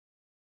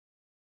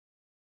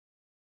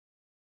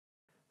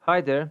Hi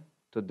there,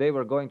 today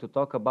we're going to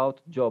talk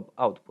about job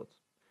outputs.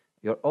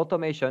 Your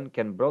automation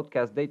can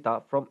broadcast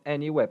data from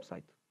any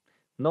website.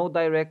 No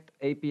direct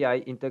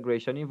API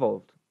integration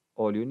involved.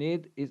 All you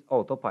need is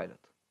autopilot.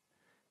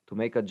 To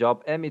make a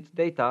job emit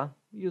data,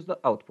 use the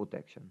output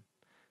action.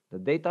 The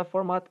data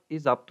format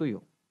is up to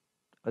you.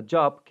 A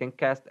job can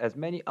cast as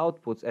many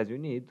outputs as you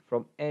need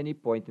from any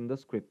point in the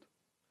script.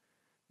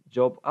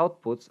 Job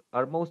outputs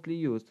are mostly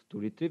used to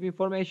retrieve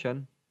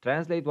information,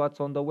 translate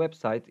what's on the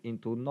website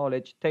into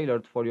knowledge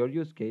tailored for your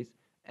use case,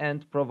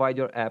 and provide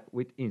your app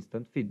with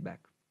instant feedback.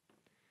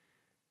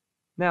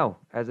 Now,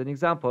 as an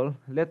example,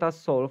 let us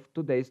solve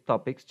today's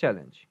topics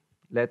challenge.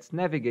 Let's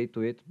navigate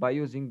to it by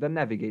using the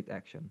navigate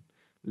action.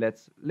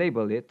 Let's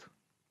label it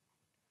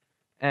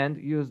and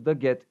use the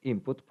get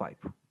input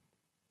pipe.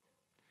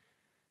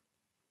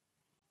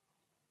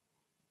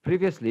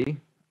 Previously,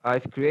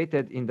 I've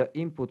created in the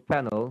input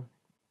panel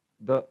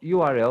the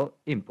URL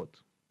input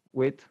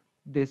with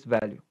this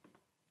value.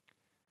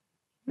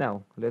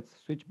 Now, let's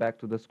switch back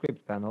to the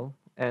script panel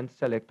and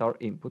select our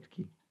input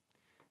key.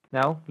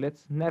 Now,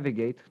 let's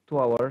navigate to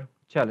our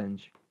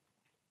challenge.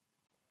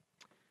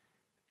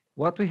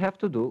 What we have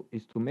to do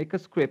is to make a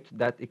script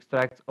that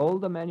extracts all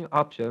the menu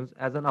options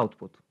as an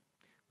output.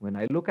 When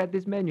I look at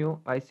this menu,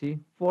 I see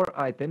 4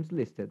 items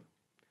listed.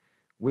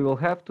 We will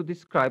have to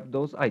describe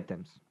those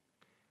items.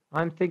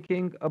 I'm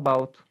thinking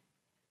about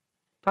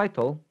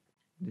title,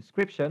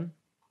 description,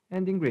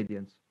 and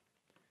ingredients.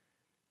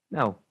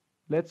 Now,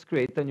 let's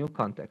create a new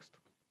context.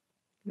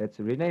 Let's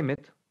rename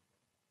it,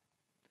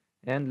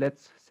 and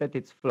let's set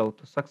its flow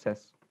to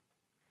success.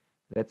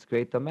 Let's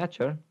create a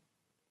matcher,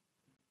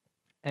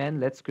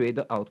 and let's create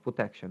the output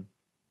action.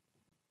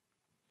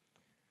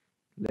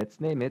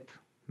 Let's name it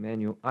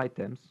menu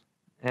items,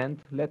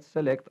 and let's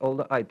select all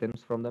the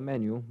items from the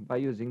menu by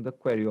using the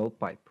query all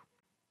pipe.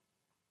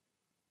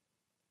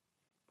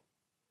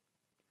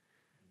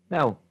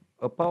 Now,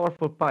 a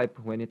powerful pipe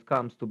when it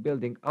comes to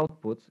building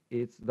outputs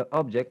is the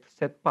object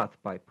setPath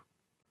pipe.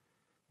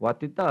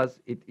 What it does,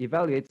 it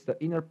evaluates the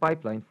inner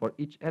pipeline for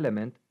each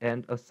element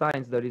and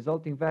assigns the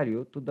resulting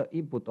value to the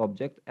input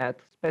object at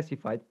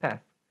specified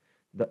path.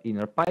 The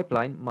inner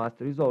pipeline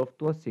must resolve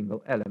to a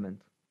single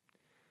element.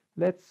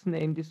 Let's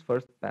name this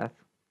first path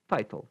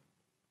title.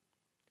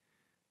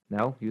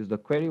 Now use the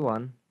query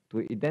one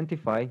to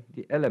identify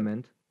the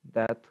element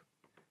that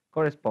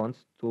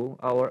corresponds to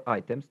our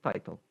item's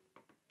title.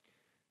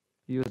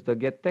 Use the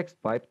getText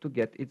pipe to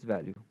get its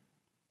value.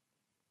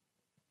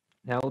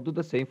 Now do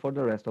the same for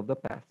the rest of the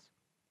paths.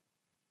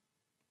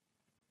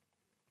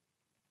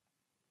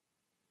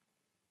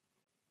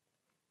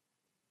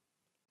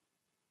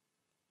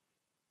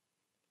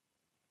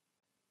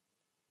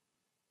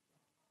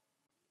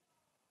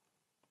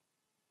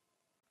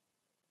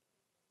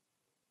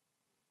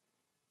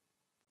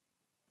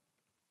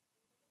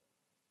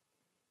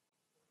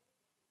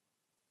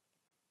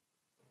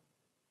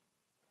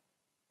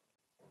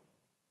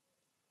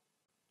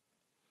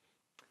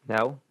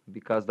 Now,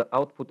 because the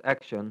output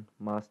action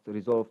must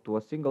resolve to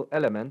a single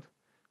element,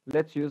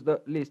 let's use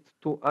the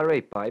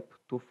list2array pipe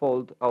to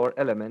fold our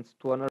elements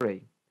to an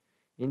array.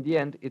 In the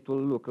end, it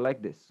will look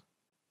like this,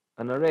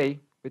 an array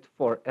with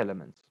 4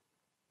 elements.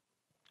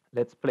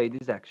 Let's play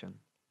this action.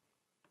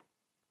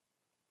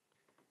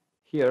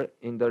 Here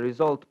in the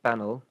result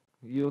panel,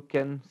 you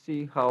can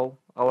see how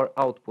our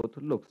output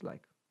looks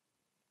like.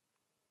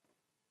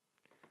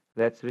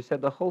 Let's reset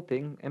the whole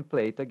thing and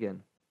play it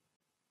again.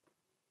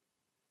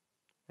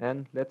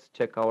 And let's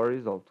check our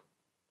result.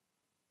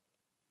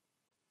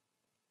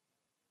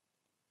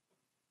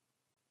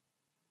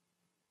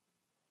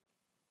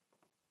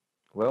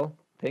 Well,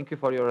 thank you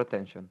for your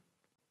attention.